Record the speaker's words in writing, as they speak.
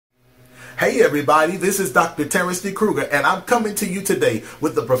Hey everybody, this is Dr. Terrence Cruger, and I'm coming to you today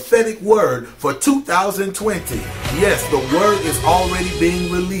with the prophetic word for 2020. Yes, the word is already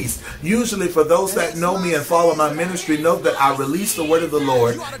being released. Usually for those that know me and follow my ministry know that I release the word of the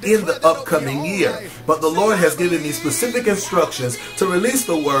Lord in the upcoming year. But the Lord has given me specific instructions to release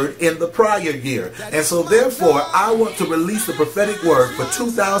the word in the prior year. And so therefore, I want to release the prophetic word for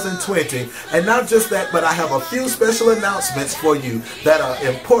 2020. And not just that, but I have a few special announcements for you that are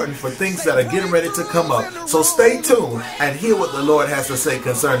important for things that are getting ready to come up. So stay tuned and hear what the Lord has to say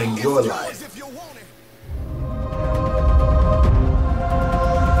concerning your life.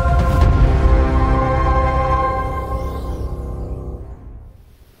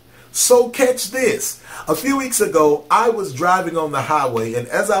 So catch this. A few weeks ago, I was driving on the highway, and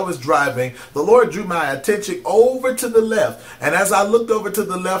as I was driving, the Lord drew my attention over to the left. And as I looked over to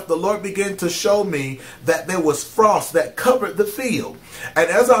the left, the Lord began to show me that there was frost that covered the field. And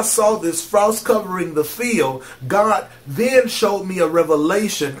as I saw this frost covering the field, God then showed me a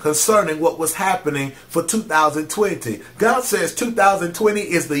revelation concerning what was happening for 2020. God says 2020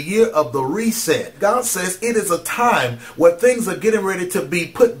 is the year of the reset. God says it is a time where things are getting ready to be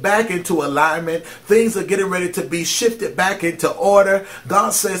put back into alignment. Things are getting ready to be shifted back into order.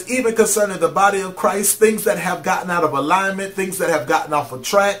 God says even concerning the body of Christ, things that have gotten out of alignment, things that have gotten off of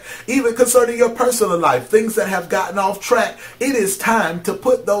track, even concerning your personal life, things that have gotten off track, it is time to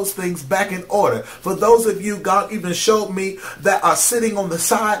put those things back in order. For those of you, God even showed me, that are sitting on the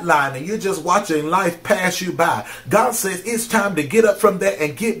sideline and you're just watching life pass you by. God says it's time to get up from there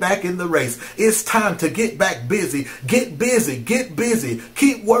and get back in the race. It's time to get back busy. Get busy. Get busy.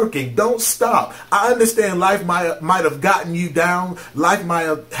 Keep working. Don't stop. I understand life might have gotten you down. Life might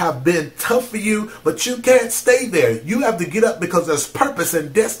have been tough for you, but you can't stay there. You have to get up because there's purpose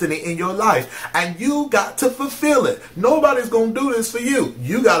and destiny in your life, and you got to fulfill it. Nobody's going to do this for you.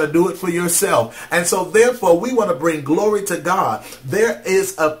 You got to do it for yourself. And so therefore, we want to bring glory to God. There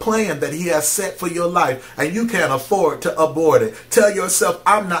is a plan that He has set for your life, and you can't afford to abort it. Tell yourself,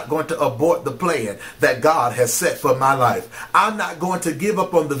 I'm not going to abort the plan that God has set for my life. I'm not going to give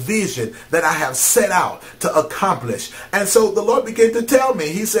up on the vision that I have set out to accomplish. And so the Lord began to tell me,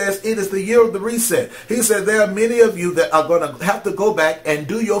 He says, it is the year of the reset. He said, there are many of you that are going to have to go back and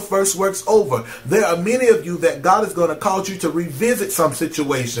do your first works over. There are many of you that God is going to cause you to revisit some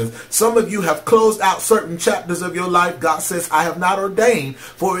situations. Some of you have closed out certain chapters of your life. God says, I have not ordained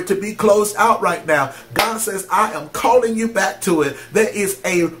for it to be closed out right now. God says, I am calling you back to it. There is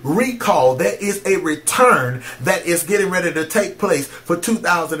a recall. There is a return that is getting ready to take place for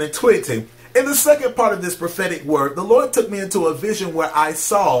 2020. In the second part of this prophetic word, the Lord took me into a vision where I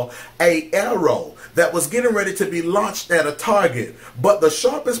saw an arrow that was getting ready to be launched at a target. But the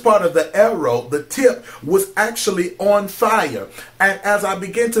sharpest part of the arrow, the tip, was actually on fire. And as I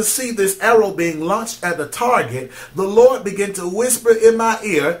began to see this arrow being launched at the target, the Lord began to whisper in my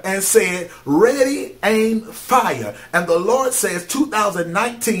ear and said, ready, aim, fire. And the Lord says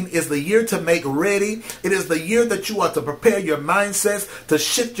 2019 is the year to make ready. It is the year that you are to prepare your mindsets, to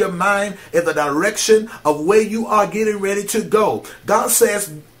shift your mind in the direction of where you are getting ready to go. God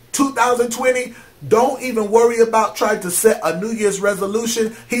says 2020, don't even worry about trying to set a New Year's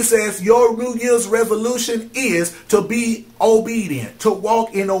resolution. He says your New Year's resolution is to be obedient, to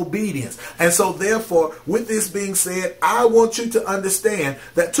walk in obedience. And so therefore, with this being said, I want you to understand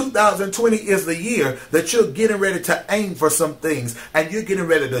that 2020 is the year that you're getting ready to aim for some things, and you're getting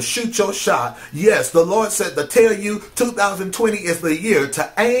ready to shoot your shot. Yes, the Lord said to tell you 2020 is the year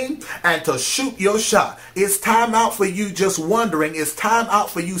to aim and to shoot your shot. It's time out for you just wondering. It's time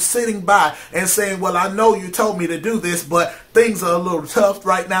out for you sitting by and saying, well, I know you told me to do this, but things are a little tough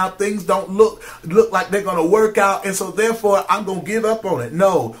right now. Things don't look like they're going to work out, and so therefore I'm going to give up on it.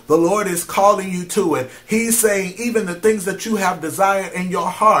 No, the Lord is calling you to it. He's saying even the things that you have desired in your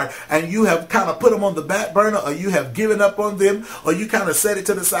heart and you have kind of put them on the back burner, or you have given up on them, or you kind of set it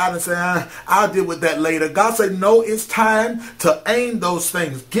to the side and say, I'll deal with that later. God said, no, it's time to aim those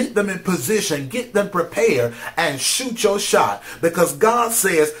things. Get them in position. Get them prepared and shoot your shot, because God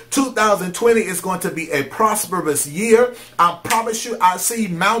says 2020 is going to be a prosperous year. I promise you, I see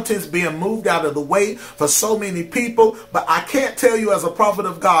mountains being moved out of the way for so many people, but I can't tell you as a prophet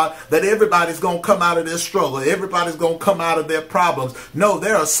of God that everybody's going to come out of this struggle. Everybody's going to come out of their problems. No,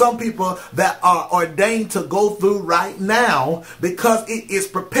 there are some people that are ordained to go through right now because it is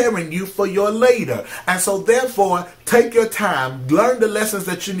preparing you for your later. And so therefore, take your time, learn the lessons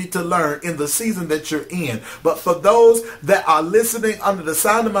that you need to learn in the season that you're in. But for those that are listening under the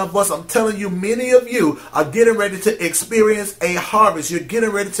sound of my voice, I'm telling you, many of you are getting ready to experience a harvest. You're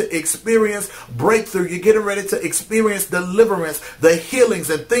getting ready to experience breakthrough. You're getting ready to experience deliverance, the healings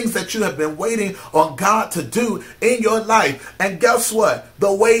and things that you have been waiting on God to do in your life. And guess what?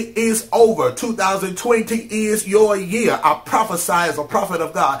 The wait is over. 2020 is your year. I prophesy as a prophet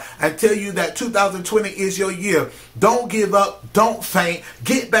of God and tell you that 2020 is your year. Don't give up. Don't faint.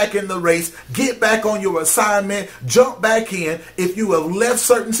 Get back in the race. Get back on your assignment. Jump back in. If you have left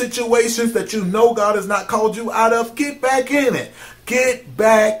certain situations that you know God has not called you out of, get back in it. Get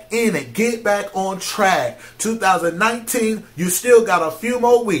back in it. Get back on track. 2019, you still got a few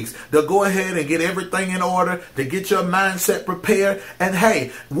more weeks to go ahead and get everything in order, to get your mindset prepared. And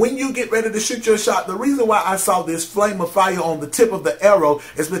hey, when you get ready to shoot your shot, the reason why I saw this flame of fire on the tip of the arrow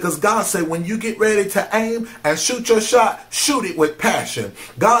is because God said when you get ready to aim and shoot your shot, shoot it with passion.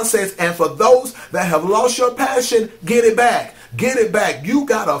 God says, and for those that have lost your passion, get it back. Get it back. You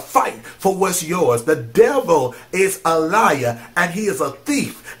got to fight for what's yours. The devil is a liar and he is a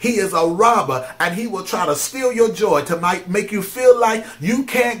thief. He is a robber and he will try to steal your joy to make you feel like you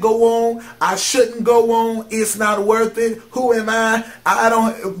can't go on. I shouldn't go on. It's not worth it. Who am I?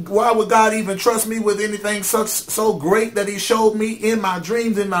 Why would God even trust me with anything so great that he showed me in my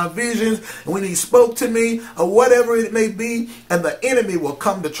dreams, in my visions, when he spoke to me or whatever it may be? And the enemy will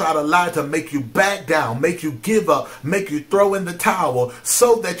come to try to lie to make you back down, make you give up, make you throw in the towel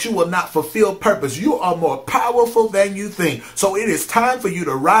so that you will not fulfill purpose. You are more powerful than you think. So it is time for you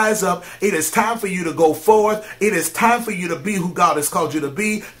to rise up. It is time for you to go forth. It is time for you to be who God has called you to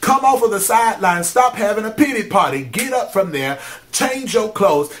be. Come off of the sideline. Stop having a pity party. Get up from there. Change your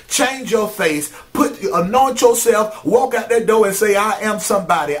clothes, change your face, anoint yourself, walk out that door and say, I am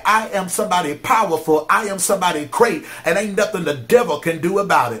somebody powerful, I am somebody great, and ain't nothing the devil can do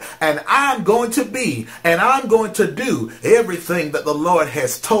about it. And I'm going to be, and I'm going to do everything that the Lord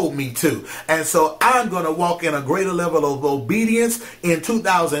has told me to. And so I'm going to walk in a greater level of obedience in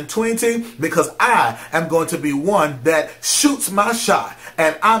 2020 because I am going to be one that shoots my shot.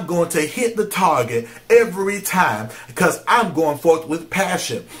 And I'm going to hit the target every time because I'm going forth with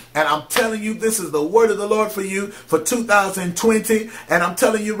passion. And I'm telling you, this is the word of the Lord for you for 2020. And I'm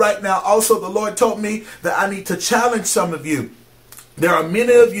telling you right now, also the Lord told me that I need to challenge some of you. There are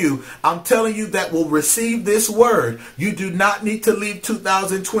many of you, I'm telling you, that will receive this word. You do not need to leave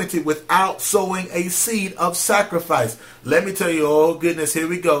 2020 without sowing a seed of sacrifice. Let me tell you, oh goodness, here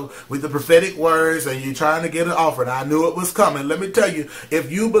we go with the prophetic words and you're trying to get an offering. I knew it was coming. Let me tell you,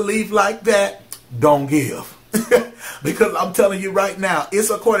 if you believe like that, don't give. Because I'm telling you right now, it's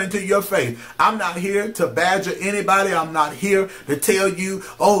according to your faith. I'm not here to badger anybody. I'm not here to tell you,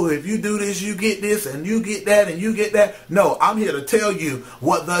 oh, if you do this, you get this, and you get that, and you get that. No, I'm here to tell you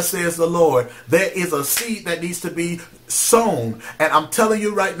what thus says the Lord. There is a seed that needs to be sown. And I'm telling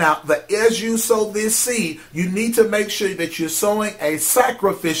you right now that as you sow this seed, you need to make sure that you're sowing a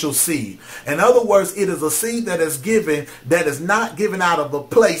sacrificial seed. In other words, it is a seed that is given, that is not given out of a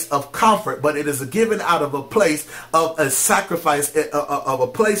place of comfort, but it is given out of a place of a sacrifice, of a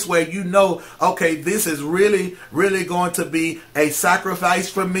place where you know, okay, this is really, really going to be a sacrifice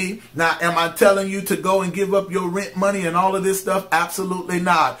for me. Now, am I telling you to go and give up your rent money and all of this stuff? Absolutely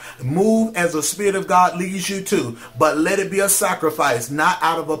not. Move as the Spirit of God leads you to, but let it be a sacrifice, not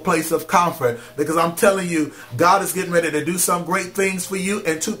out of a place of comfort, because I'm telling you, God is getting ready to do some great things for you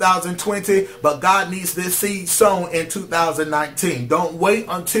in 2020, but God needs this seed sown in 2019. Don't wait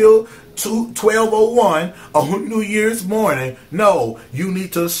until 12:01 on New Year's morning. No, you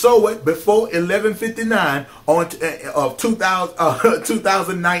need to sow it before 11:59 of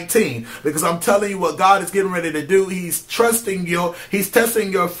 2019, because I'm telling you what God is getting ready to do. He's testing your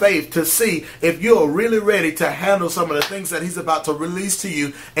faith to see if you're really ready to handle some of the things that he's about to release to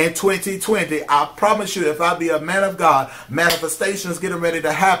you in 2020. I promise you, if I be a man of God, manifestations getting ready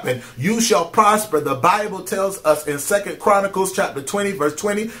to happen. You shall prosper. The Bible tells us in 2 Chronicles chapter 20 verse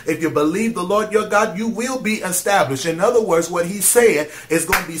 20, if you believe the Lord your God, you will be established. In other words, what he said is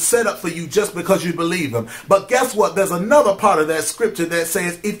going to be set up for you just because you believe him. But guess what? There's another part of that scripture that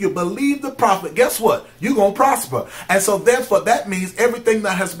says, if you believe the prophet, guess what? You're going to prosper. And so therefore, that means everything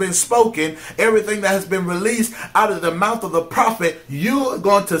that has been spoken, everything that has been released out of the mouth of the prophet, you're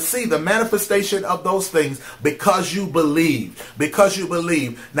going to see the manifestation of those things because you believe. Because you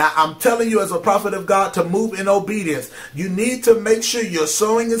believe. Now, I'm telling you as a prophet of God to move in obedience. You need to make sure you're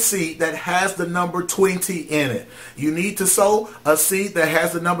sowing a seed that has the number 20 in it. You need to sow a seed that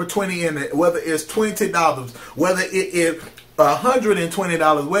has the number 20 in it, whether it's $20, whether it is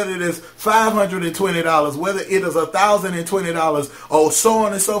 $120, whether it is $520, whether it is $1,020, or so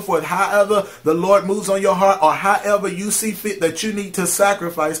on and so forth. However the Lord moves on your heart, or however you see fit that you need to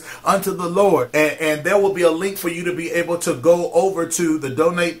sacrifice unto the Lord. And there will be a link for you to be able to go over to the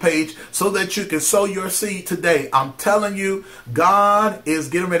donate page so that you can sow your seed today. I'm telling you, God is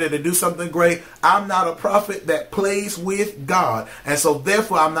getting ready to do something great. I'm not a prophet that plays with God. And so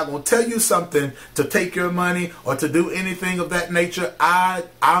therefore, I'm not going to tell you something to take your money or to do anything of that nature.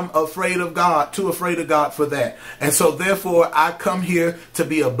 I'm afraid of God, too afraid of God for that. And so therefore, I come here to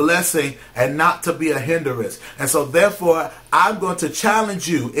be a blessing and not to be a hindrance. And so therefore, I'm going to challenge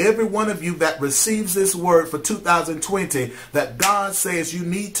you, every one of you that receives this word for 2020, that God says you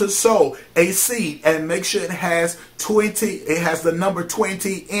need to sow a seed and make sure it has 20, it has the number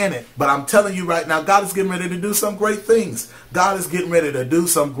 20 in it. But I'm telling you right now, God is getting ready to do some great things. God is getting ready to do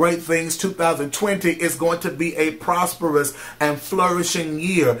some great things. 2020 is going to be a prosperous and flourishing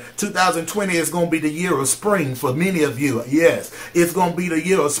year. 2020 is going to be the year of spring for many of you. Yes, it's going to be the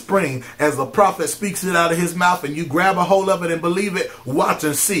year of spring as the prophet speaks it out of his mouth and you grab a hold of it and believe it. Watch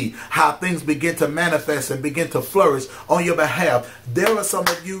and see how things begin to manifest and begin to flourish on your behalf. There are some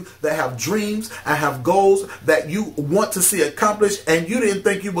of you that have dreams and have goals that you want to see accomplished and you didn't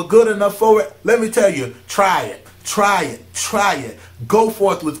think you were good enough for it. Let me tell you, try it. Try it. Try it. Go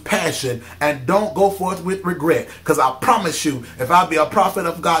forth with passion and don't go forth with regret. Because I promise you, if I be a prophet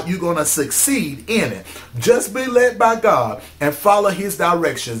of God, you're going to succeed in it. Just be led by God and follow his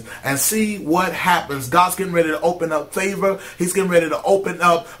directions and see what happens. God's getting ready to open up favor. He's getting ready to open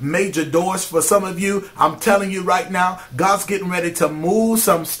up major doors for some of you. I'm telling you right now, God's getting ready to move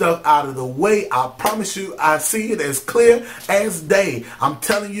some stuff out of the way. I promise you, I see it as clear as day. I'm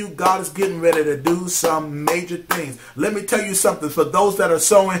telling you, God is getting ready to do some major things. Let me tell you something. For those that are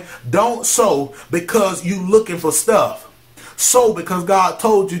sowing, don't sow because you looking for stuff. Sow because God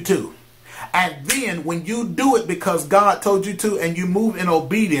told you to. And then when you do it because God told you to and you move in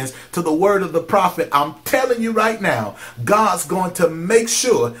obedience to the word of the prophet, I'm telling you right now, God's going to make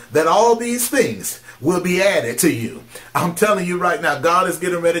sure that all these things will be added to you. I'm telling you right now, God is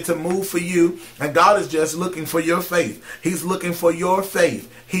getting ready to move for you, and God is just looking for your faith. He's looking for your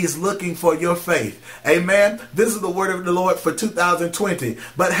faith. He's looking for your faith. Amen. This is the word of the Lord for 2020.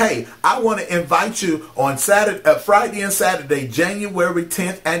 But hey, I want to invite you on Friday and Saturday, January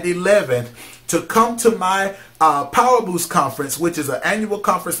 10th and 11th, to come to my Power Boost Conference, which is an annual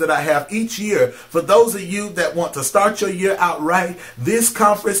conference that I have each year. For those of you that want to start your year out right, this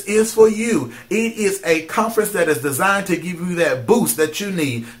conference is for you. It is a conference that is designed to give you that boost that you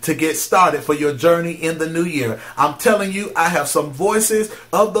need to get started for your journey in the new year. I'm telling you, I have some voices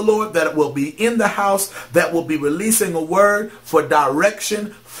of the Lord that will be in the house that will be releasing a word for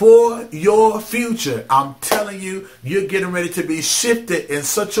direction for your future. I'm telling you, you're getting ready to be shifted in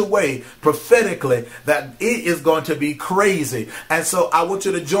such a way prophetically that it is going to be crazy. And so I want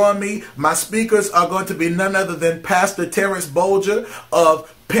you to join me. My speakers are going to be none other than Pastor Terrence Cruger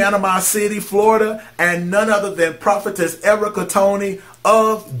of Panama City, Florida, and none other than Prophetess Erica Tony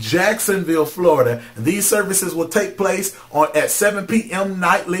of Jacksonville, Florida. These services will take place at 7 p.m.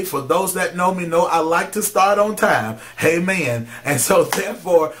 nightly. For those that know me know I like to start on time. Amen. And so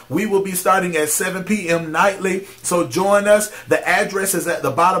therefore, we will be starting at 7 p.m. nightly. So join us. The address is at the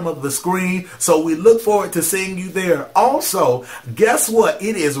bottom of the screen. So we look forward to seeing you there. Also, guess what?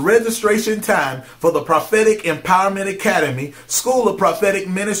 It is registration time for the Prophetic Empowerment Academy, School of Prophetic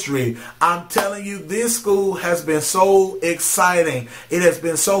Ministry. I'm telling you, this school has been so exciting. It has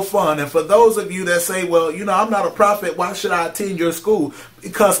been so fun. And for those of you that say, well, you know, I'm not a prophet, why should I attend your school?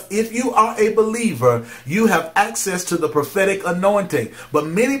 Because if you are a believer, you have access to the prophetic anointing. But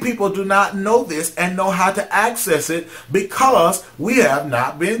many people do not know this and know how to access it because we have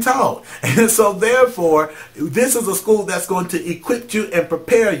not been taught. And so therefore, this is a school that's going to equip you and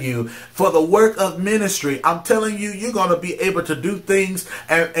prepare you for the work of ministry. I'm telling you, you're going to be able to do things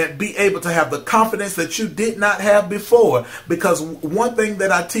and be able to have the confidence that you did not have before. Because one thing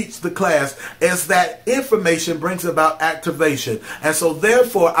that I teach the class is that information brings about activation. And so therefore,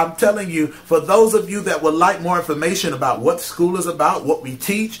 I'm telling you, for those of you that would like more information about what the school is about, what we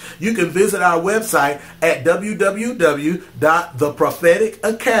teach, you can visit our website at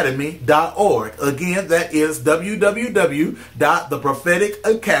www.thepropheticacademy.org. Again, that is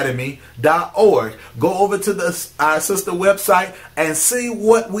www.thepropheticacademy.org. Go over to our sister website and see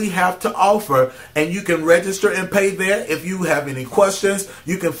what we have to offer, and you can register and pay there. If you have any questions,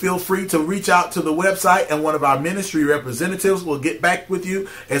 you can feel free to reach out to the website, and one of our ministry representatives will get back with with you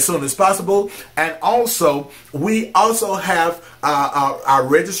as soon as possible. And also, we also have our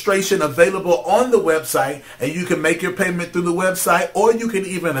registration available on the website, and you can make your payment through the website, or you can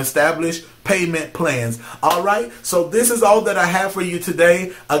even establish payment plans. All right, so this is all that I have for you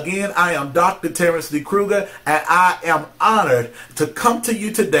today. Again, I am Dr. Terrence Cruger, and I am honored to come to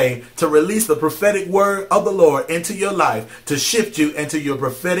you today to release the prophetic word of the Lord into your life, to shift you into your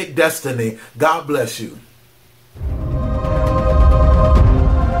prophetic destiny. God bless you.